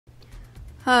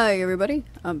Hi everybody,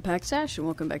 I'm Paxash and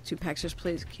welcome back to Paxash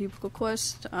Plays Cubicle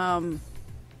Quest. I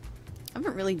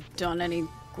haven't really done any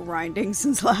grinding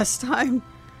since last time,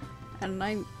 and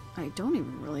I don't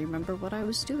even really remember what I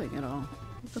was doing at all.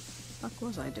 What the fuck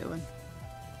was I doing?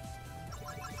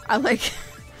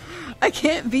 I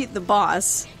can't beat the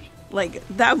boss, like,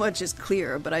 that much is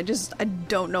clear, but I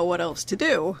don't know what else to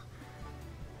do.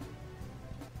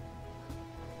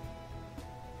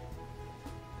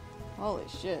 Holy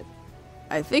shit.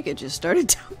 I think it just started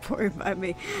downpouring by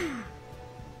me.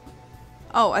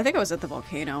 Oh, I think I was at the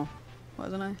volcano,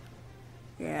 wasn't I?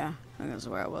 Yeah, I think that's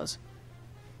where I was.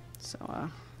 So, I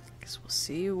guess we'll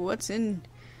see what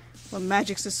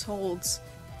magics this holds.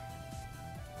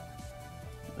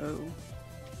 Oh.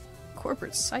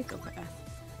 Corporate psychopath.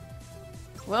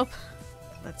 Well,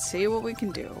 let's see what we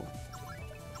can do.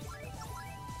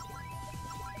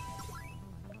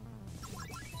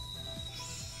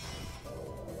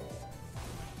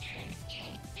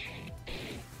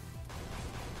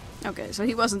 Okay, so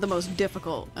he wasn't the most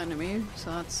difficult enemy, so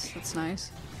that's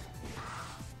nice.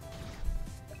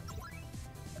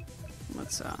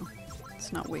 Let's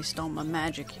not waste all my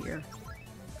magic here.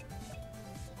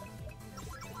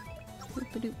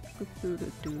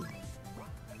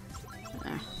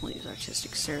 We'll use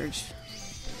Artistic Surge.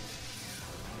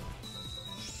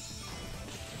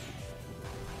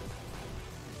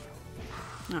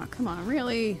 Oh, come on,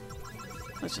 really?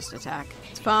 Let's just attack.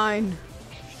 It's fine.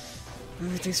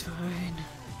 Everything's fine.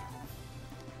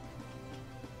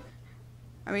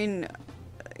 I mean,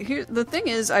 the thing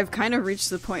is, I've kind of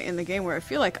reached the point in the game where I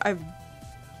feel like I've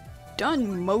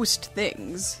done most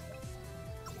things.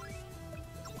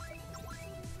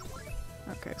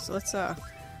 Okay, so let's, why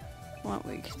don't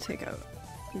we take out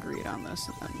greed on this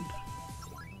and then...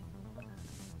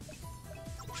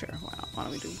 Sure, why not? Why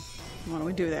don't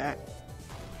we do that?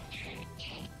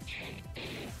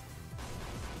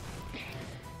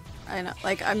 I know,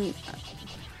 like,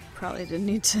 probably didn't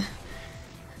need to,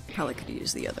 probably could have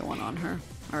used the other one on her,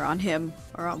 or on him,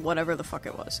 or on whatever the fuck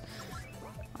it was.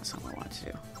 That's not what I wanted to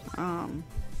do.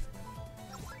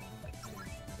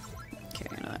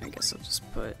 Okay, and I guess I'll just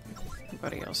put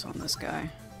everybody else on this guy.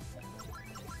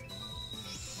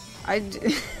 I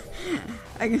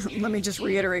guess, let me just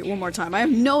reiterate one more time. I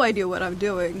have no idea what I'm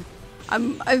doing.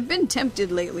 I've been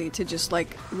tempted lately to just,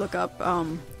 like, look up,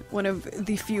 one of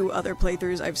the few other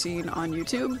playthroughs I've seen on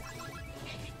YouTube.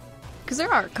 Because there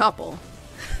are a couple.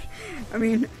 I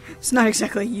mean, it's not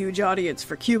exactly a huge audience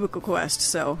for Cubicle Quest,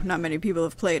 so not many people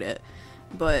have played it.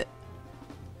 But,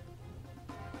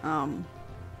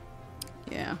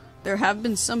 yeah. There have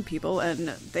been some people, and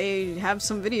they have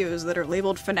some videos that are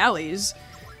labeled finales,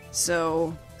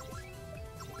 so...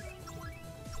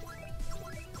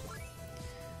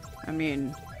 I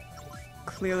mean,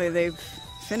 clearly they've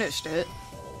finished it.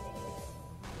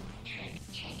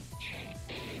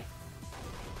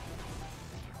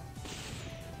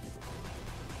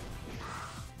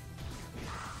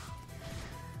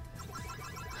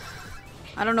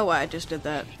 I don't know why I just did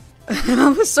that.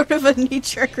 It was sort of a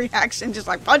knee-jerk reaction, just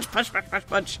like punch, punch, punch, punch,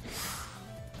 punch.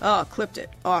 Oh, clipped it.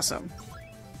 Awesome.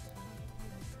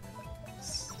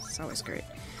 It's always great.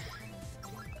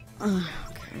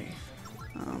 Okay.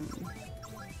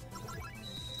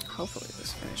 Hopefully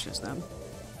this finishes them.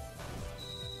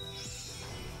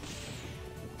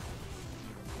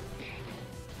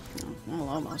 Oh, well,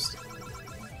 almost.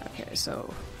 Okay,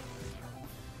 so...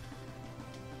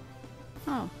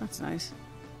 Oh, that's nice.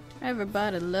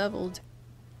 Everybody leveled.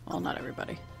 Well, not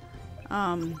everybody.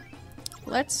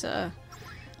 Let's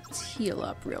heal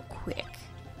up real quick.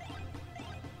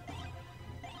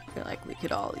 I feel like we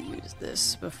could all use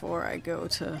this before I go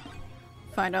to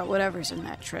find out whatever's in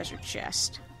that treasure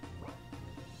chest.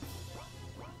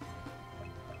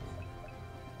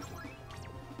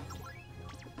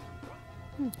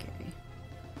 Okay.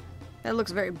 That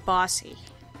looks very bossy.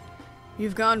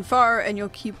 You've gone far, and you'll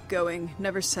keep going.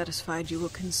 Never satisfied, you will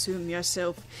consume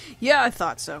yourself. Yeah, I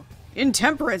thought so.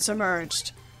 Intemperance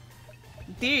emerged.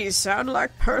 These sound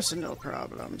like personal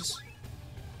problems.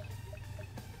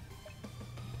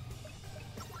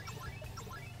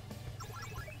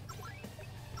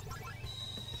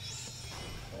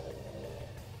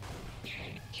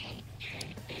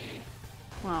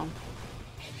 Wow.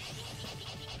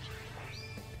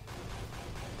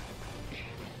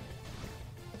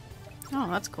 Oh,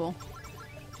 that's cool.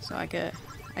 So I get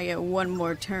one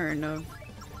more turn of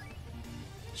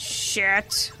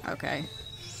shit. Okay.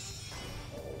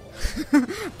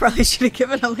 Probably should have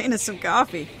given Elena some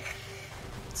coffee.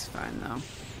 It's fine though.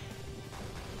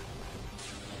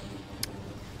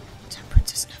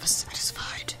 Temperance is never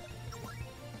satisfied.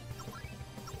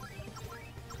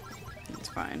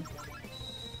 fine.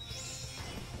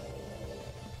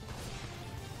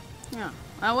 Yeah,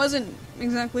 that wasn't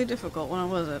exactly difficult when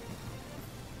was it?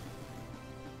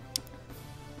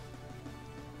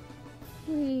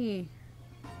 Whee.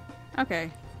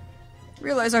 Okay.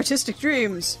 Realize artistic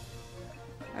dreams!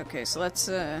 Okay, so let's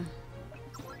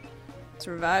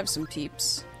revive some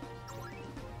peeps.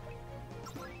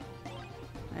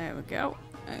 There we go.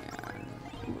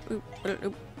 Bloop, bloop,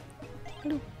 bloop,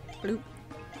 bloop, bloop,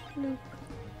 bloop,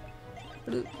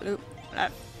 bloop,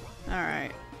 bloop.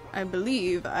 Alright. I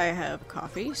believe I have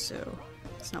coffee, so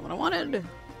that's not what I wanted.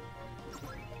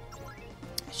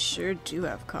 I sure do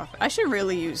have coffee. I should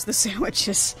really use the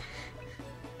sandwiches.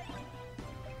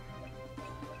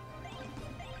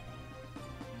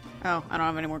 Oh, I don't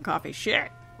have any more coffee.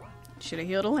 Shit! Should have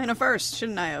healed Elena first,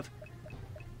 shouldn't I have?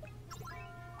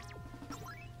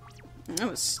 That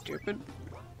was stupid.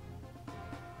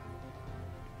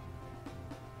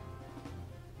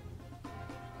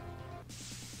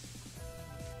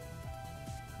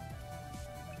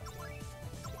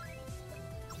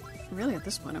 Really, at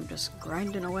this point, I'm just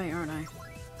grinding away, aren't I?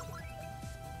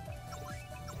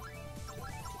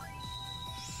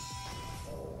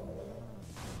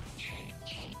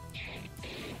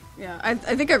 Yeah, I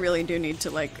think I really do need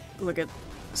to, like, look at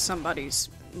somebody's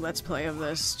Let's Play of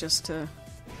this, just to...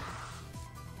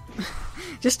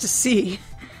 just to see.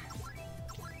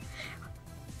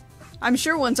 I'm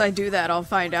sure once I do that, I'll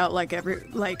find out, like,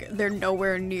 they're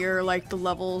nowhere near, like, the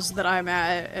levels that I'm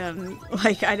at, and,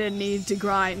 like, I didn't need to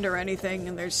grind or anything,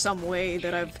 and there's some way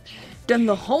that I've done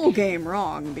the whole game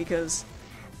wrong, because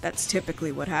that's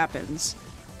typically what happens.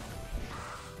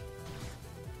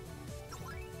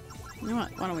 You know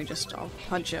what? Why don't we just all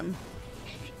punch him?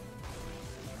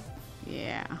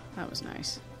 Yeah, that was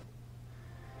nice.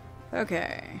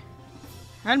 Okay.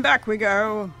 And back we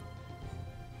go!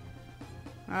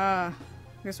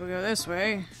 Guess we'll go this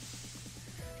way.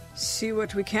 See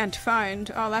what we can't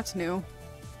find. Oh, that's new.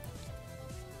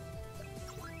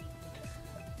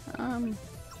 Why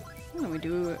don't we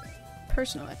do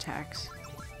personal attacks?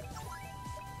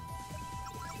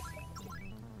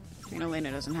 I mean,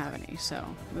 Elena doesn't have any, so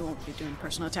we won't be doing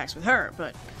personal attacks with her,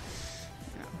 but...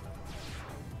 You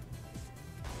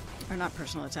know. Or not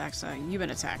personal attacks, human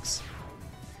attacks.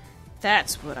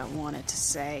 That's what I wanted to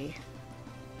say.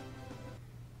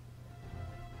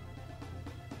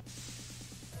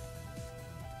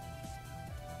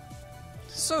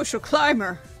 Social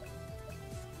climber!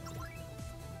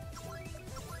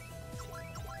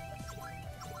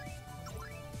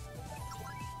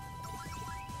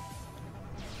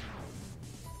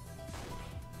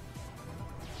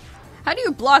 How do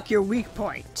you block your weak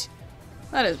point?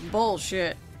 That is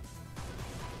bullshit.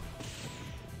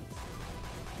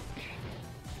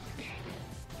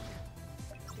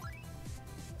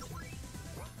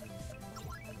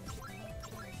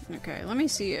 Okay, let me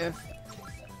see if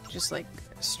just like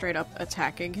straight up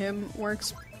attacking him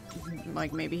works.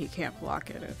 Like maybe he can't block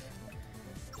it if...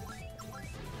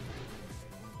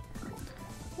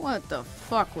 What the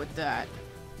fuck with that?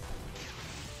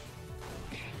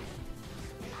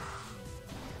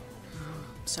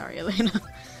 Sorry, Elena.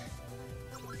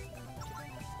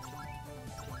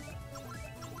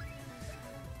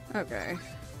 Okay,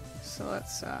 so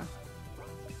let's,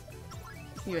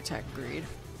 you attack Greed.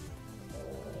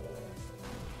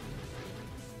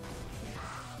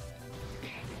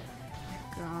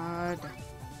 God.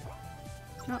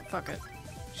 No, fuck it.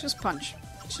 Just punch.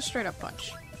 Just straight up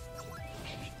punch.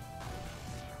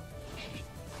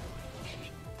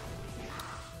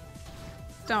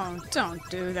 Don't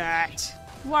do that.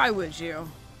 Why would you?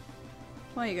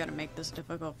 Why you gotta make this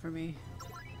difficult for me?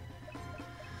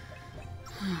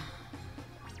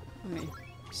 Let me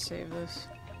save this.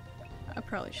 I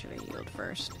probably should have healed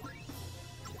first.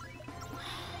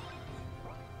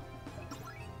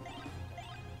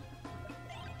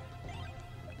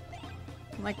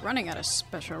 I'm like running out of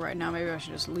special right now. Maybe I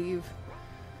should just leave.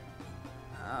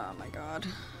 Oh my god.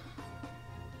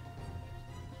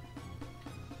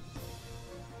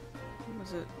 What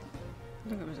was it? I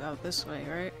think it was out this way,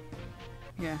 right?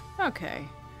 Yeah. Okay.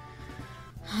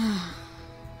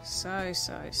 Sigh,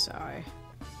 sigh, sigh.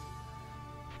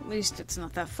 At least it's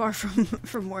not that far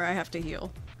from where I have to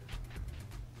heal.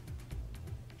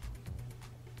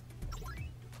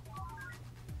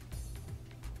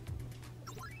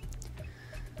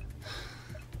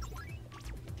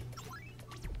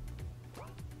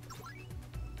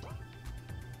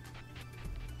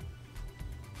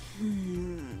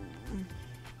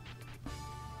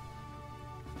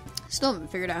 Still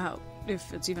haven't figured out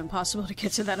if it's even possible to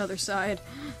get to that other side.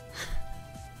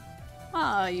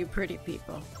 Ah, you pretty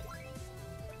people.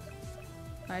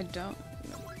 I don't...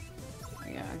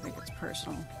 Yeah, I think it's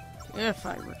personal. If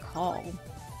I recall.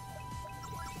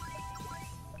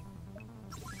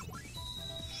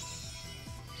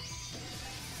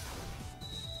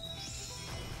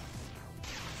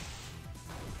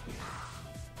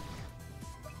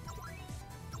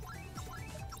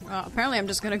 Well, apparently I'm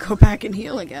just gonna go back and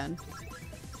heal again.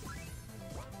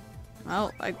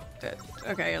 Well,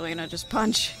 okay, Elena, just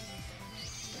punch.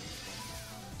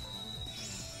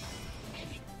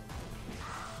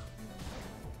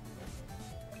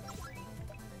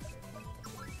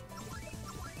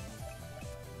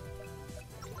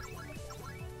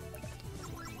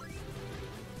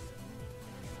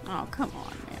 Oh, come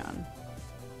on, man.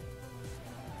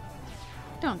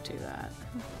 Don't do that.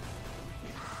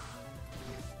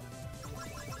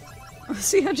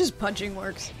 See how just punching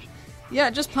works? Yeah,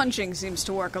 just punching seems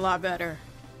to work a lot better.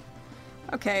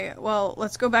 Okay, well,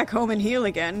 let's go back home and heal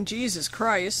again. Jesus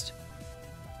Christ.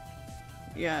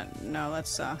 Yeah, no,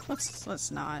 let's not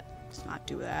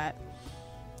do that.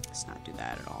 Let's not do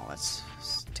that at all. That's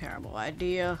a terrible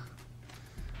idea.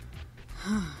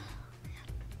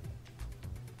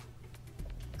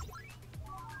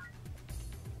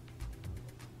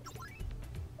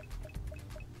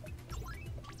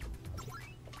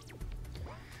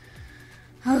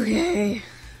 Okay.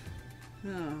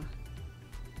 Oh.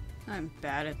 I'm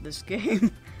bad at this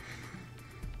game.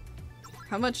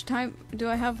 How much time do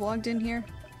I have logged in here?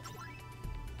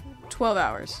 12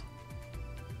 hours.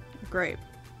 Great.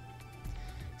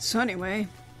 So anyway,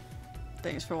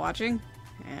 thanks for watching,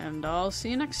 and I'll see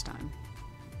you next time.